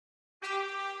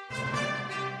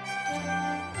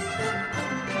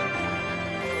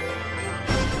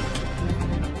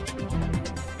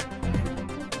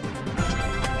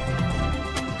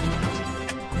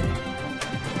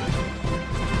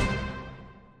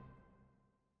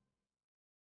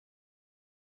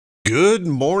Good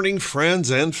morning, friends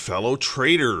and fellow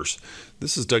traders.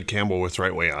 This is Doug Campbell with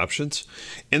Right Way Options,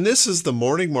 and this is the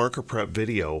morning market prep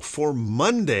video for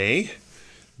Monday,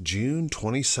 June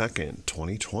 22nd,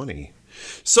 2020.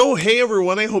 So, hey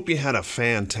everyone, I hope you had a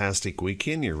fantastic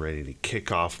weekend. You're ready to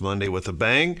kick off Monday with a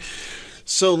bang.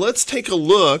 So let's take a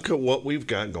look at what we've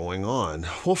got going on.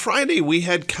 Well, Friday we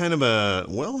had kind of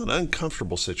an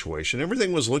uncomfortable situation.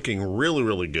 Everything was looking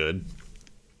really good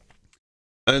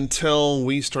until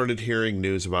we started hearing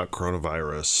news about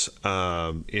coronavirus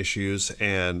issues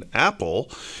and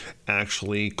Apple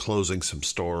actually closing some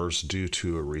stores due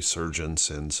to a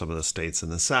resurgence in some of the states in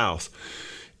the South.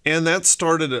 And that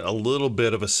started a little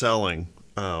bit of a selling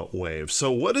wave.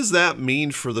 So what does that mean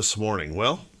for this morning?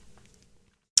 Well,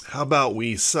 how about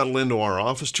we settle into our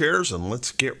office chairs and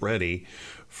let's get ready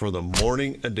for the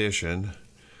morning edition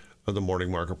of the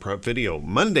Morning Market Prep video,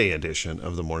 Monday edition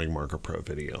of the Morning Market Prep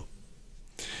video.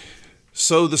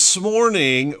 So this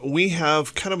morning we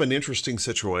have kind of an interesting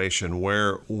situation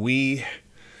where we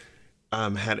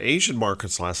had Asian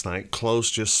markets last night close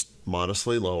just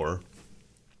modestly lower.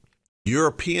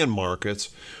 European markets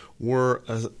were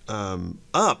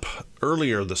up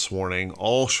earlier this morning,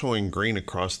 all showing green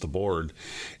across the board.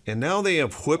 And now they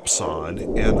have whipsawed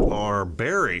and are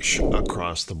bearish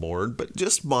across the board, but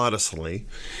just modestly.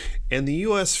 And the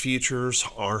U.S. futures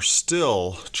are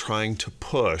still trying to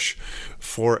push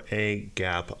for a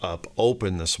gap up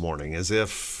open this morning, as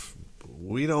if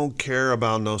we don't care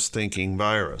about no stinking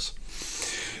virus.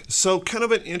 So kind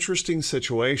of an interesting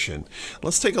situation.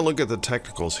 Let's take a look at the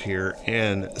technicals here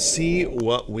and see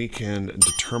what we can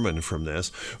determine from this.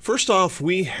 First off,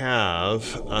 we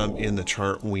have in the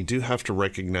chart, we do have to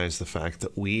recognize the fact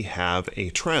that we have a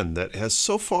trend that has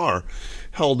so far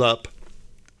held up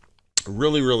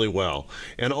really well.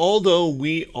 And although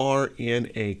we are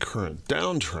in a current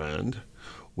downtrend,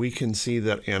 we can see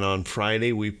that, and on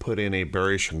Friday we put in a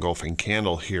bearish engulfing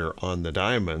candle here on the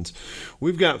diamonds.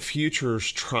 We've got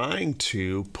futures trying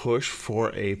to push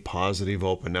for a positive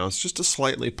open. Now it's just a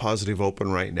slightly positive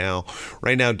open right now.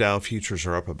 Right now Dow futures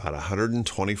are up about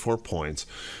 124 points,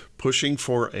 pushing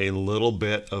for a little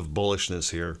bit of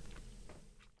bullishness here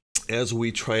as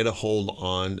we try to hold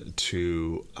on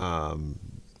to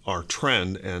our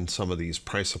trend and some of these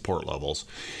price support levels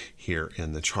here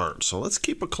in the chart. So let's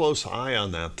keep a close eye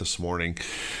on that this morning.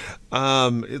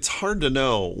 It's hard to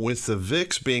know with the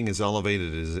VIX being as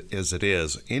elevated as it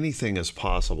is, anything is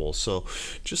possible. So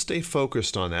just stay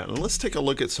focused on that. And let's take a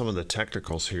look at some of the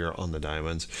technicals here on the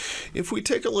diamonds. If we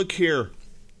take a look here,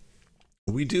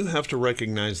 we do have to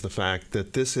recognize the fact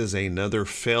that this is another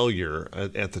failure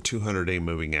at the 200-day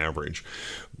moving average.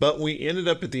 But we ended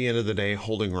up at the end of the day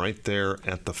holding right there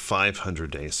at the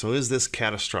 500-day. So is this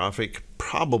catastrophic?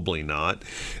 Probably not.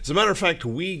 As a matter of fact,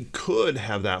 we could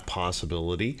have that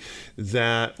possibility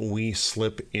that we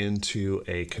slip into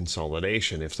a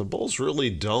consolidation. If the bulls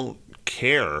really don't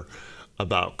care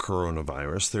about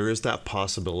coronavirus, there is that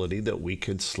possibility that we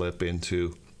could slip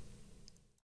into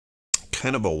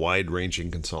kind of a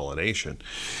wide-ranging consolidation.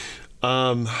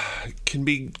 Can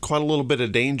be quite a little bit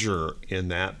of danger in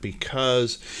that,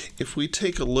 because if we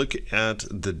take a look at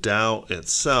the Dow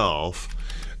itself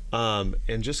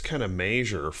and just kind of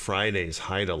measure Friday's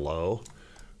high to low,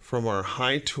 from our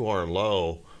high to our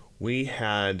low, we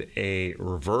had a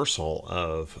reversal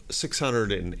of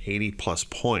 680 plus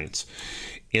points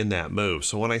in that move.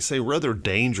 So when I say rather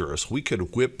dangerous, we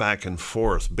could whip back and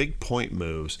forth big point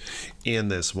moves in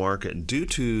this market due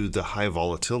to the high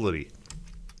volatility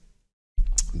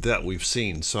that we've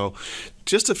seen. So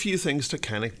just a few things to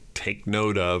kind of take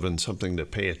note of and something to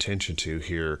pay attention to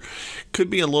here. Could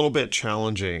be a little bit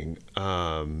challenging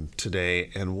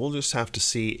today, and we'll just have to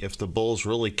see if the bulls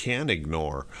really can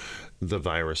ignore the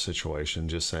virus situation.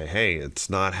 Just say, hey, it's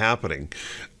not happening.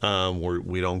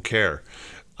 We don't care.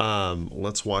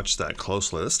 Let's watch that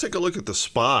closely. Let's take a look at the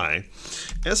SPY.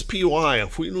 SPY,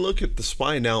 if we look at the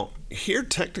SPY now, here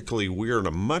technically we're in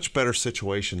a much better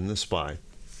situation in the SPY.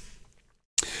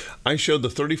 I showed the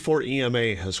 34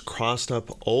 EMA has crossed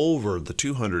up over the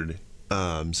 200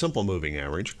 simple moving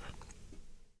average,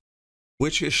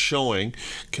 which is showing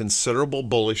considerable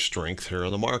bullish strength here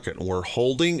in the market. And we're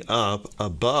holding up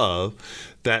above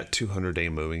that 200-day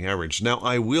moving average. Now,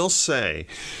 I will say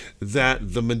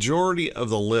that the majority of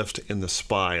the lift in the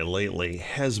SPY lately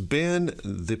has been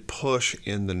the push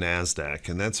in the NASDAQ,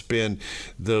 and that's been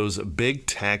those big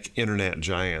tech internet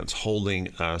giants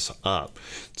holding us up.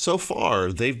 So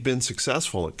far, they've been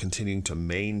successful at continuing to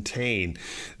maintain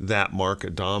that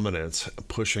market dominance,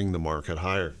 pushing the market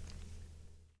higher.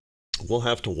 we'll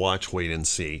have to watch, wait, and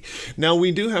see. Now,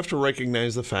 we do have to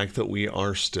recognize the fact that we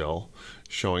are still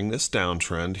showing this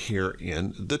downtrend here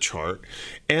in the chart,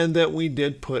 and that we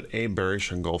did put a bearish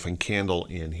engulfing candle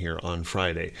in here on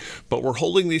Friday. But we're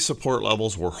holding these support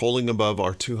levels. We're holding above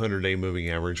our 200-day moving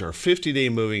average. Our 50-day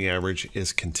moving average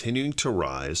is continuing to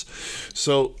rise.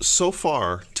 So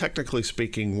far, technically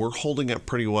speaking, we're holding up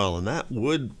pretty well, and that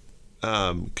would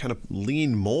kind of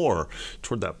lean more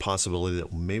toward that possibility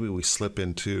that maybe we slip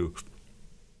into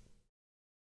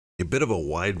a bit of a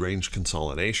wide range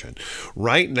consolidation.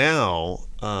 Right now,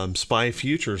 SPY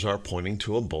futures are pointing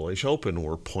to a bullish open.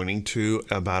 We're pointing to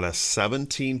about a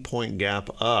 17-point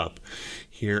gap up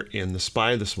here in the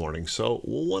SPY this morning. So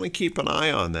we'll want to keep an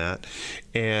eye on that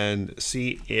and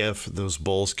see if those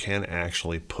bulls can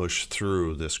actually push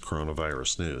through this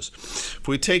coronavirus news. If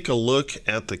we take a look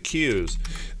at the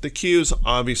Qs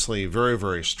obviously very,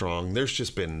 very strong. There's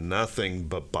just been nothing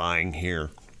but buying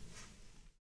here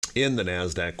in the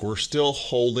NASDAQ. We're still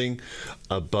holding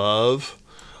above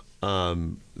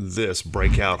this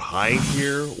breakout high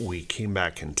here. We came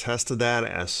back and tested that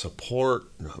as support,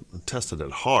 tested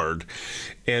it hard,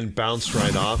 and bounced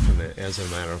right off of it. As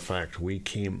a matter of fact, we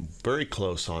came very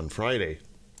close on Friday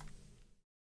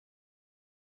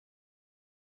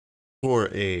for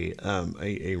a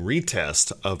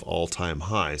retest of all-time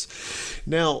highs.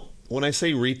 Now, when I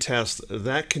say retest,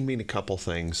 that can mean a couple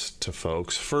things to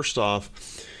folks. First off,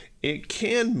 it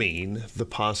can mean the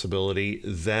possibility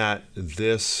that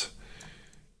this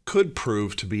could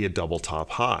prove to be a double top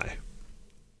high.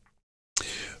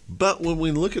 But when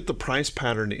we look at the price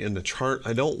pattern in the chart,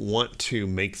 I don't want to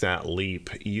make that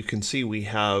leap. You can see we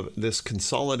have this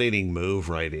consolidating move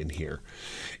right in here.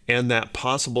 And that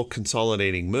possible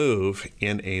consolidating move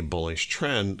in a bullish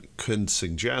trend could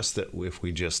suggest that if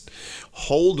we just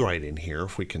hold right in here,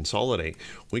 if we consolidate,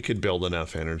 we could build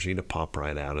enough energy to pop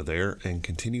right out of there and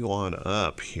continue on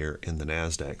up here in the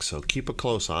NASDAQ. So keep a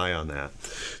close eye on that.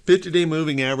 50-day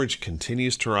moving average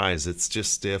continues to rise. It's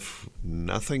just if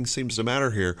nothing seems to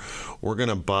matter here, we're going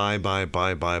to buy.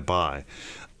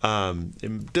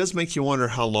 It does make you wonder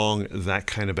how long that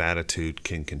kind of attitude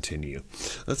can continue.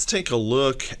 Let's take a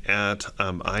look at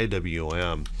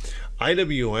IWM.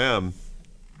 IWM,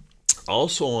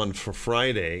 also on for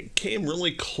Friday, came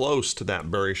really close to that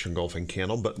bearish engulfing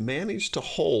candle, but managed to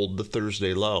hold the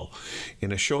Thursday low.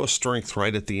 In a show of strength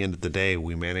right at the end of the day,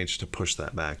 we managed to push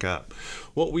that back up.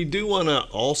 What we do want to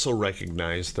also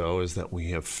recognize, though, is that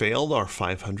we have failed our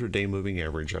 500-day moving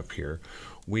average up here.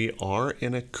 We are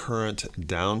in a current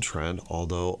downtrend,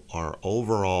 although our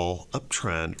overall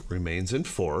uptrend remains in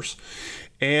force.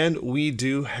 And we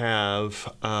do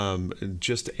have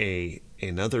just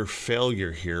another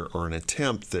failure here, or an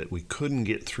attempt that we couldn't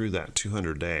get through that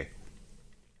 200-day.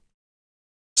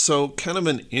 So kind of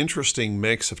an interesting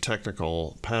mix of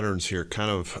technical patterns here, kind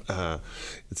of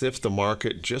as if the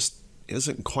market just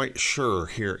isn't quite sure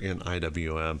here in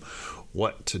IWM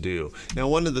what to do. Now,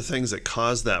 one of the things that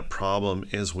caused that problem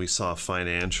is we saw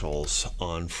financials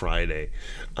on Friday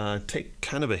take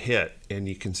kind of a hit, and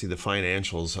you can see the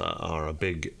financials are a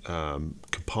big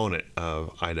component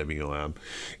of IWM,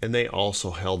 and they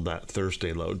also held that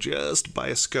Thursday low just by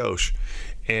a skosh,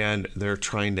 and they're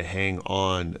trying to hang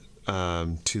on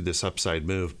to this upside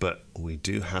move, but we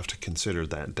do have to consider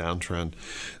that downtrend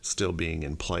still being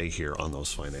in play here on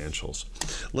those financials.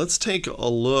 Let's take a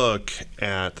look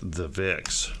at the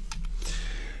VIX.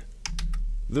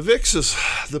 The VIX is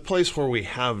the place where we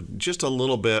have just a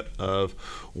little bit of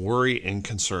worry and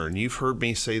concern. You've heard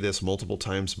me say this multiple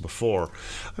times before.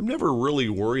 I'm never really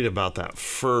worried about that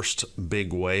first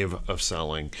big wave of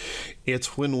selling.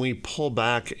 It's when we pull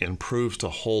back and prove to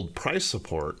hold price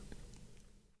support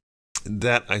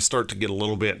that I start to get a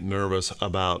little bit nervous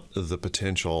about the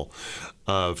potential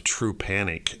of true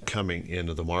panic coming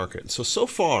into the market. So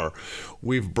far,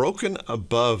 we've broken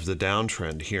above the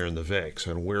downtrend here in the VIX,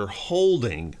 and we're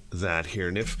holding that here.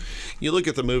 And if you look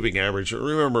at the moving average,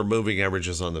 remember moving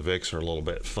averages on the VIX are a little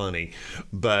bit funny,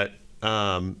 but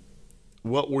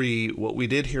what we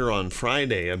did here on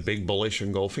Friday, a big bullish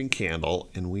engulfing candle,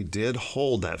 and we did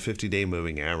hold that 50-day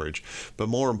moving average, but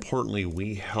more importantly,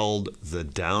 we held the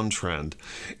downtrend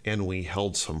and we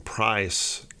held some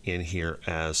price in here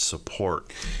as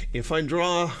support. If I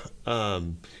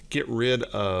get rid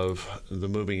of the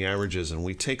moving averages and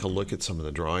we take a look at some of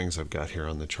the drawings I've got here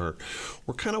on the chart,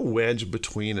 we're kind of wedged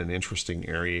between an interesting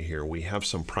area here. We have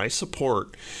some price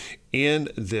support in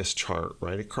this chart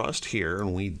right across here,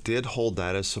 and we did hold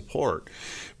that as support,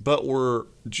 but we're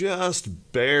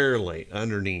just barely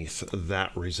underneath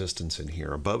that resistance in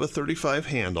here, above a 35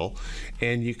 handle,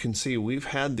 and you can see we've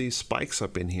had these spikes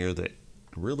up in here that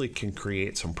really can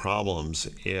create some problems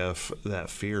if that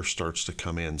fear starts to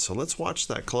come in. So let's watch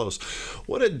that close.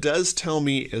 What it does tell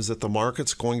me is that the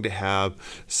market's going to have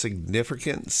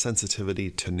significant sensitivity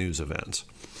to news events.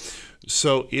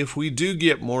 So if we do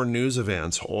get more news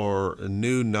events or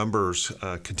new numbers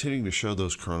continuing to show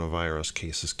those coronavirus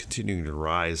cases continuing to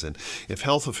rise, and if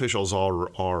health officials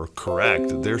are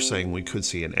correct, they're saying we could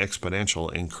see an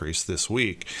exponential increase this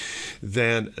week,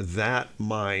 then that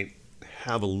might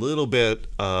have a little bit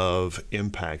of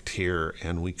impact here,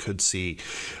 and we could see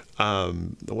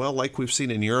well, like we've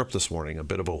seen in Europe this morning, a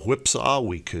bit of a whipsaw.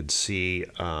 We could see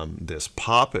this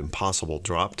pop and possible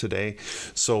drop today.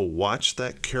 So watch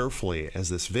that carefully, as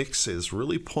this VIX is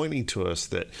really pointing to us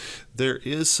that there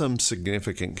is some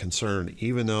significant concern,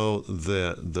 even though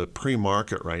the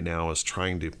pre-market right now is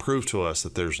trying to prove to us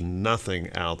that there's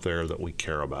nothing out there that we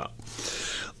care about.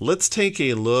 Let's take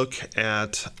a look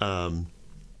at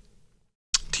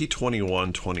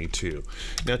T2122.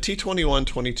 Now,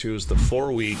 T2122 is the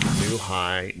 4-week new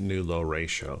high, new low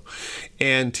ratio.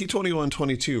 And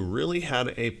T2122 really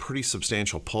had a pretty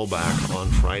substantial pullback on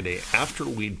Friday after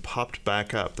we'd popped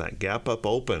back up. That gap up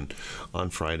open on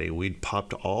Friday, we'd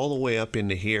popped all the way up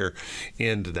into here,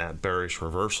 into that bearish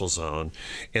reversal zone.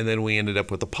 And then we ended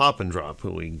up with a pop and drop.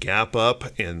 We gap up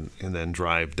and then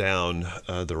drive down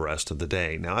the rest of the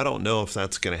day. Now, I don't know if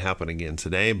that's going to happen again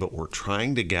today, but we're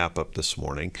trying to gap up this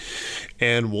morning.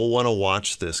 And we'll want to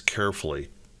watch this carefully.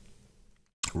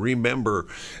 Remember,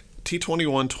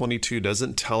 T2122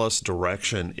 doesn't tell us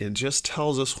direction. It just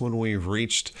tells us when we've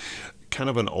reached kind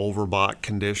of an overbought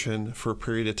condition for a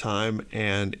period of time,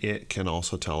 and it can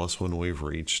also tell us when we've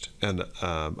reached an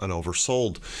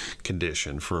oversold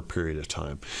condition for a period of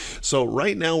time. So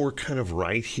right now we're kind of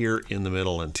right here in the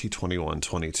middle in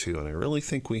T2122, and I really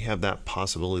think we have that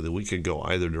possibility that we could go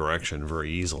either direction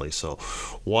very easily. So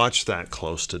watch that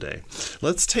close today.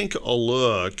 Let's take a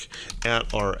look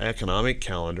at our economic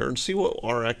calendar and see what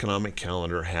our economic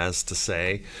calendar has to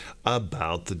say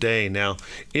about the day. Now,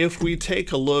 if we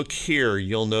take a look here,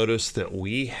 you'll notice that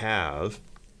we have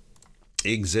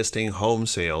existing home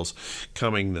sales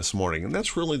coming this morning, and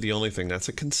that's really the only thing. That's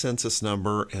a consensus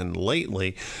number, and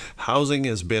lately housing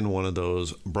has been one of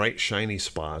those bright shiny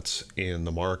spots in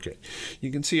the market.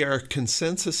 You can see our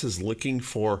consensus is looking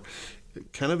for,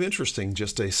 kind of interesting,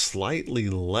 just a slightly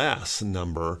less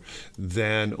number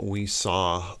than we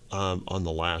saw on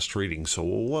the last reading. So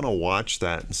we'll want to watch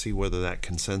that and see whether that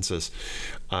consensus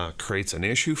creates an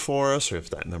issue for us, or if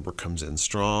that number comes in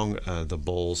strong, the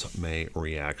bulls may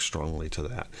react strongly to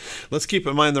that. Let's keep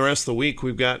in mind the rest of the week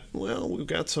we've got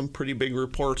some pretty big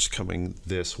reports coming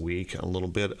this week, a little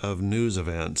bit of news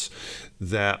events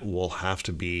that we'll have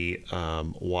to be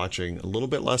watching. A little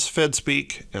bit less Fed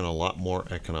speak and a lot more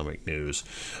economic news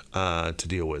to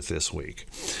deal with this week.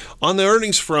 On the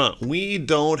earnings front, we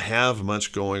don't have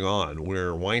much going on.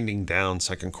 We're winding down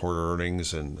second quarter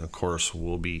earnings, and of course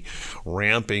we'll be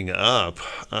ramping up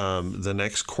the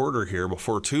next quarter here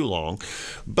before too long,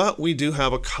 but we do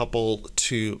have a couple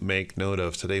to make note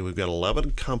of today. We've got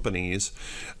 11 companies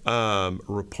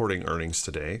reporting earnings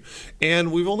today,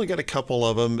 and we've only got a couple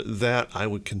of them that I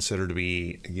would consider to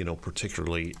be,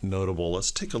 particularly notable. Let's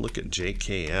take a look at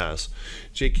JKS.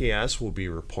 JKS will be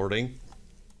reporting.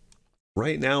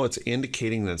 Right now, it's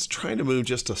indicating that it's trying to move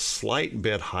just a slight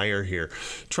bit higher here,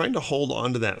 trying to hold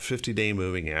on to that 50-day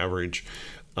moving average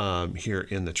here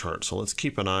in the chart. So let's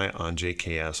keep an eye on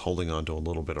JKS, holding on to a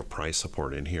little bit of price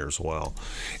support in here as well.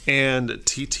 And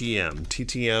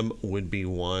TTM would be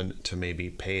one to maybe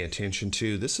pay attention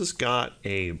to. This has got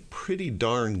a pretty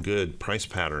darn good price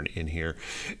pattern in here.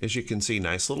 As you can see,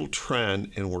 nice little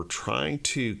trend, and we're trying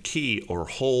to key or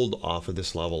hold off of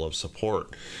this level of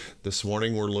support. This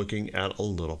morning we're looking at a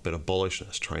little bit of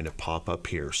bullishness trying to pop up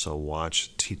here, so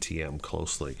watch TTM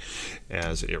closely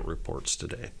as it reports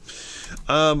today.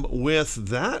 With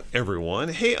that, everyone,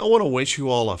 hey, I want to wish you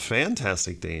all a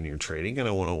fantastic day in your trading, and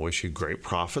I want to wish you great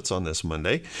profits on this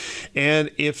Monday. And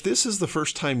if this is the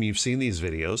first time you've seen these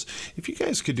videos, if you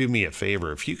guys could do me a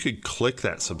favor, if you could click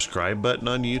that subscribe button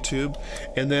on YouTube,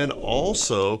 and then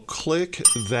also click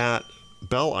that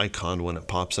bell icon when it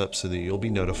pops up so that you'll be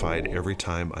notified every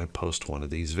time I post one of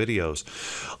these videos.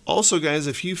 Also, guys,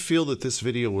 if you feel that this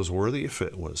video was worthy, if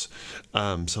it was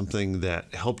something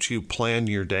that helped you plan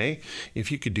your day,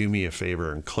 if you could do me a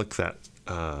favor and click that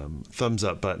thumbs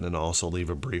up button and also leave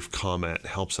a brief comment, it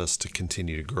helps us to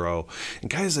continue to grow. And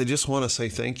guys, I just want to say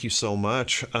thank you so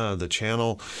much. The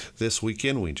channel this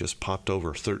weekend, we just popped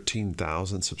over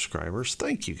 13,000 subscribers.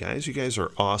 Thank you guys. You guys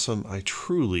are awesome. I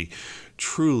truly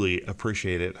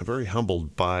appreciate it. I'm very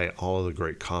humbled by all of the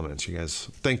great comments. You guys,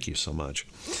 thank you so much.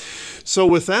 So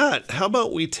with that, how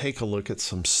about we take a look at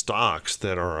some stocks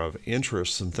that are of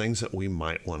interest and things that we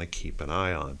might want to keep an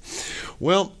eye on.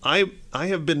 Well, I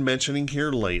have been mentioning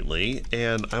here lately,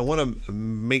 and I want to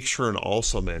make sure and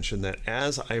also mention that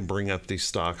as I bring up these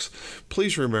stocks,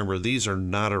 please remember these are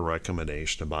not a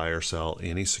recommendation to buy or sell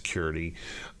any security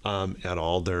at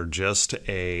all. They're just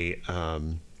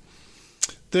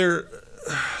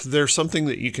they're something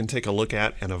that you can take a look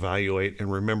at and evaluate.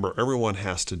 And remember, everyone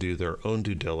has to do their own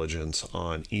due diligence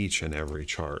on each and every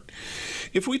chart.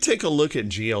 If we take a look at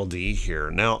GLD here,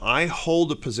 now I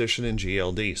hold a position in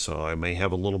GLD, so I may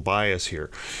have a little bias here,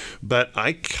 but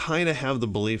I kind of have the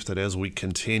belief that as we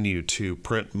continue to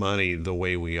print money the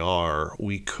way we are,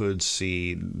 we could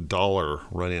see dollar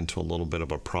run into a little bit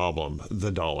of a problem,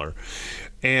 the dollar.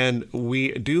 And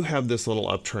we do have this little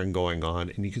uptrend going on,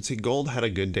 and you can see gold had a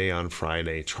good day on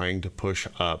Friday trying to push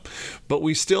up, but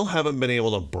we still haven't been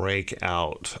able to break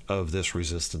out of this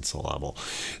resistance level.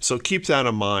 So keep that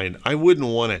in mind. I wouldn't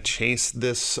want to chase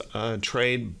this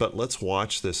trade, but let's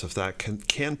watch this. If that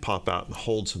can pop out and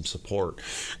hold some support,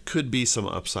 could be some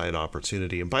upside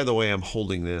opportunity. And by the way, I'm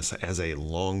holding this as a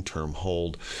long-term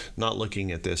hold, not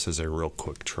looking at this as a real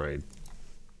quick trade.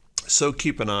 So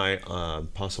keep an eye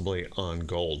possibly on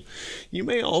gold. You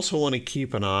may also want to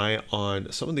keep an eye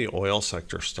on some of the oil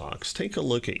sector stocks. Take a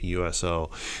look at USO.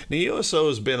 Now USO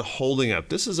has been holding up.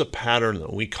 This is a pattern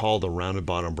that we call the rounded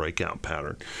bottom breakout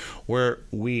pattern, where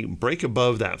we break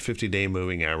above that 50-day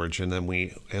moving average, and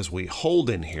then as we hold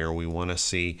in here, we want to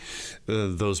see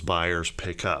those buyers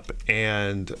pick up.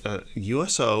 And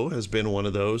USO has been one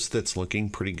of those that's looking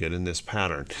pretty good in this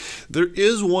pattern. There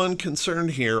is one concern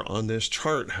here on this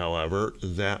chart, however,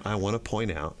 that I want to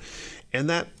point out, and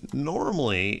that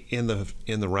normally in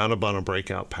the rounded bottom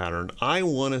breakout pattern, I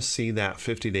want to see that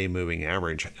 50-day moving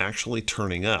average actually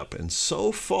turning up. And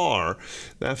so far,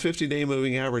 that 50-day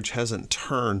moving average hasn't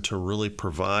turned to really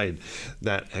provide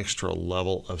that extra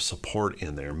level of support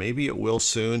in there. Maybe it will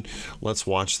soon. Let's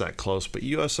watch that close. But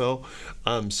USO,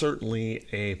 certainly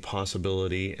a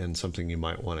possibility and something you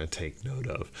might want to take note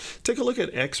of. Take a look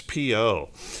at XPO.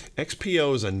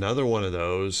 XPO is another one of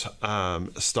those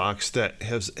stocks that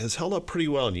has held up pretty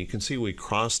well, and you can see we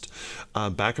crossed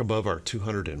back above our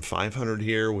 200 and 500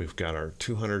 here. We've got our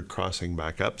 200 crossing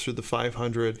back up through the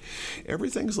 500.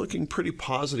 Everything's looking pretty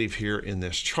positive here in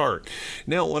this chart.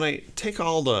 Now, when I take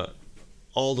all the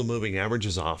moving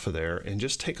averages off of there and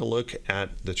just take a look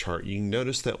at the chart, you can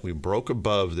notice that we broke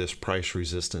above this price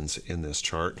resistance in this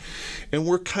chart, and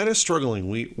we're kind of struggling.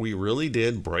 We really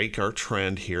did break our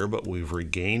trend here, but we've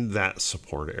regained that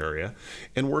support area,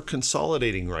 and we're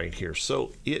consolidating right here.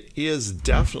 So it is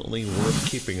definitely worth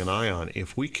keeping an eye on.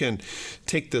 If we can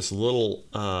take this little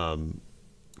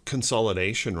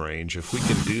consolidation range, if we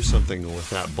can do something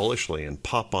with that bullishly and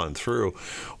pop on through,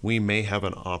 we may have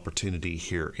an opportunity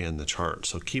here in the chart.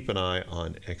 So keep an eye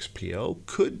on XPO.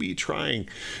 Could be trying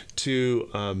to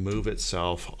move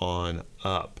itself on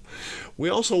up. We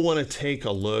also want to take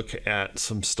a look at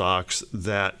some stocks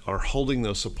that are holding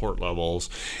those support levels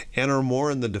and are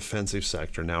more in the defensive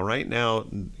sector. Now, right now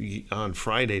on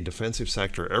Friday, defensive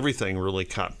sector, everything really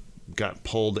got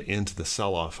pulled into the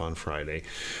sell-off on Friday,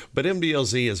 but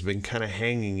MDLZ has been kind of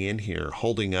hanging in here,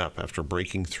 holding up after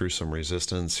breaking through some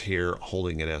resistance here,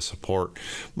 holding it as support.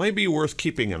 Might be worth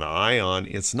keeping an eye on.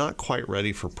 It's not quite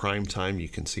ready for prime time. You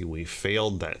can see we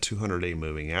failed that 200-day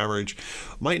moving average.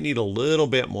 Might need a little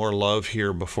bit more love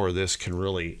here before this can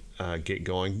really get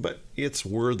going, but it's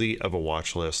worthy of a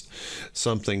watch list,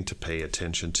 something to pay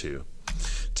attention to.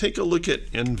 Take a look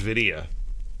at NVIDIA.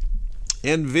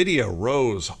 NVIDIA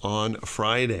rose on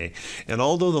Friday, and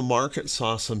although the market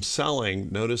saw some selling,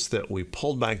 notice that we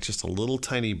pulled back just a little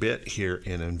tiny bit here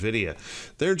in NVIDIA.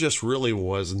 There just really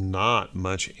was not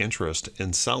much interest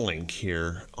in selling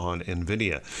here on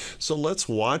NVIDIA. So let's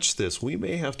watch this. We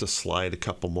may have to slide a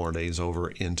couple more days over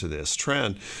into this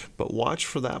trend, but watch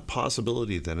for that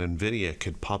possibility that NVIDIA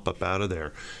could pop up out of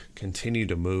there, continue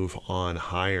to move on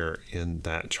higher in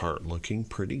that chart, looking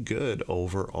pretty good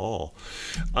overall.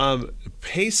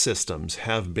 Pay systems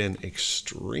have been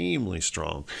extremely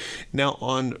strong. Now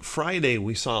on Friday,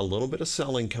 we saw a little bit of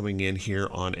selling coming in here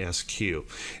on SQ.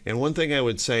 And one thing I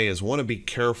would say is want to be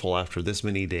careful after this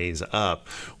many days up.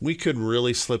 We could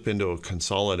really slip into a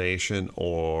consolidation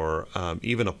or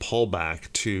even a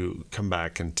pullback to come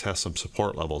back and test some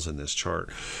support levels in this chart.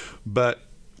 But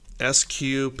SQ,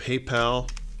 PayPal,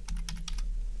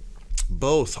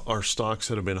 both are stocks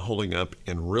that have been holding up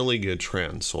in really good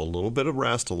trends. So a little bit of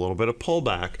rest, a little bit of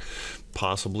pullback,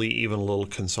 possibly even a little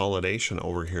consolidation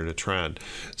over here to trend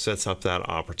sets up that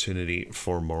opportunity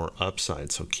for more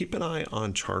upside. So keep an eye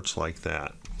on charts like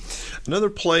that. Another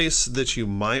place that you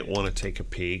might want to take a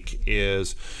peek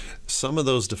is some of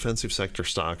those defensive sector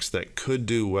stocks that could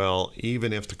do well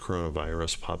even if the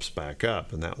coronavirus pops back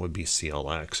up, and that would be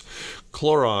CLX.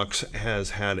 Clorox has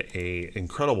had an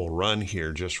incredible run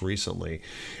here just recently.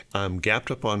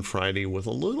 Gapped up on Friday with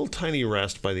a little tiny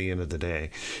rest by the end of the day.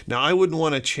 Now, I wouldn't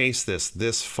want to chase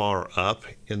this far up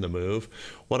in the move.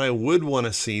 What I would want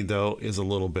to see, though, is a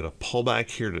little bit of pullback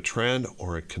here to trend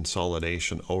or a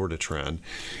consolidation over to trend,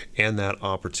 and that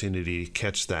opportunity to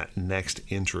catch that next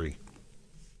entry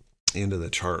into the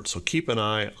chart. So keep an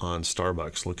eye on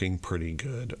Starbucks, looking pretty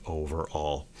good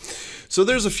overall. So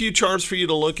there's a few charts for you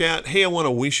to look at. Hey, I want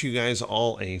to wish you guys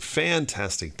all a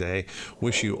fantastic day.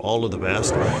 Wish you all of the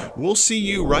best. We'll see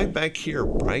you right back here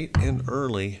bright and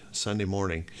early Sunday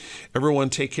morning. Everyone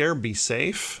take care, be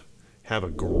safe, have a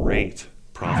great,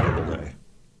 profitable day.